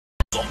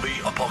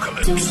Zombie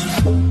apocalypse.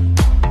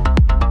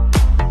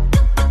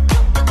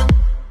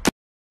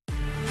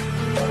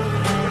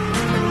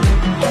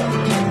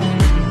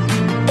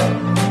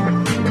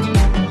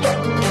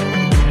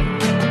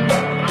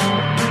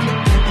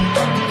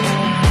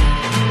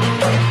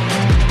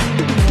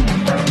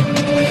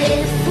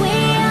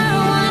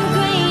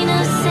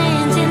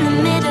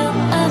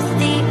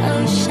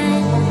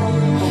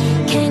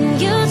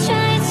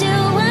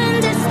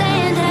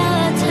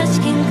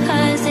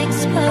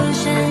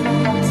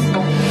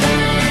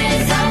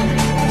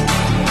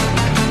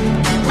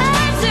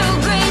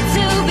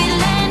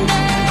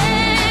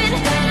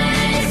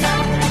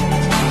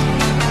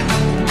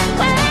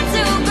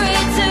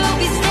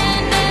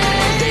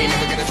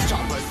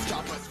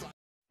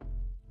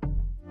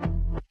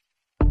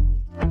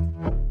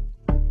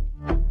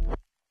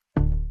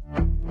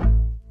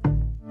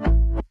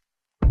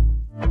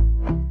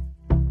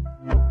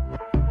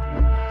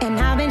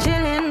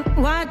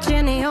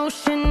 Watching the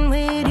ocean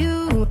with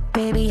you,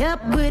 baby,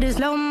 up with a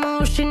slow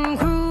motion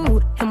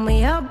crew. And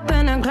we up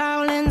in our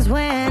cloudlands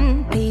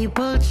when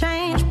people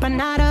change, but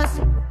not us.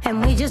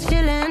 And we just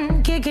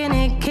chillin', kicking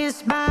it,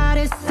 kissed by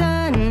the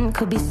sun.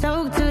 Could be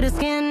soaked to the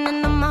skin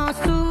in the mall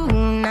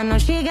soon. I know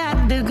she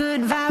got the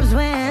good vibes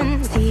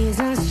when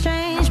seasons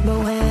change, but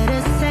we're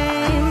the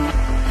same.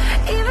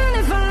 Even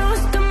if I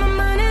lost all my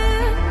money,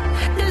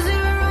 the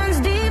zero runs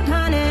deep,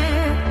 honey.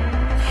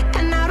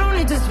 And I don't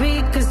need to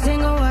speak a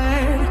single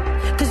word,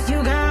 'cause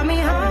you got me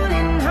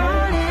holding,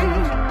 holding.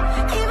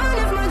 Even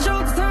if my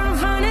jokes aren't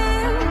funny,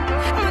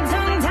 my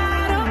tongue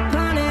tied up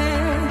on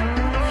it.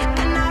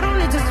 And I don't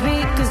need to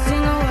speak a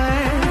single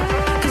word,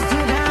 'cause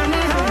you got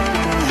me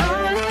holding,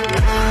 holding.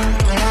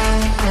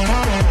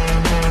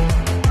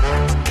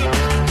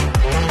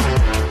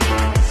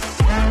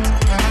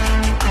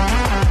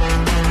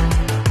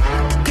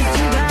 'Cause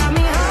you got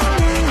me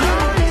holding,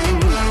 holding.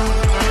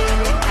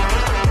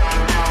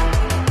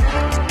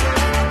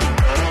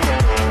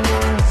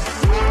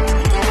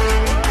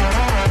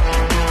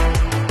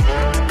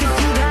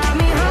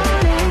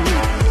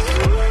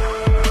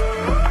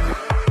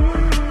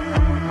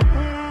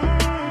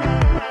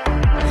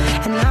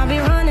 And I'll be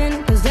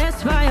running,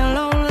 possessed by a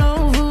low, low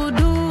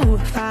voodoo.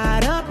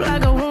 Fired up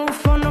like a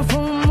wolf on the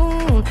full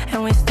moon.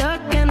 And we're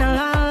stuck in a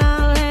la la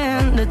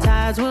land. The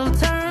tides will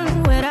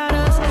turn without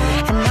us.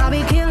 And I'll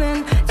be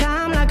killing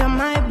time like I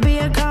might be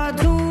a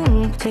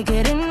cartoon. Take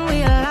it in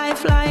real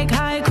life like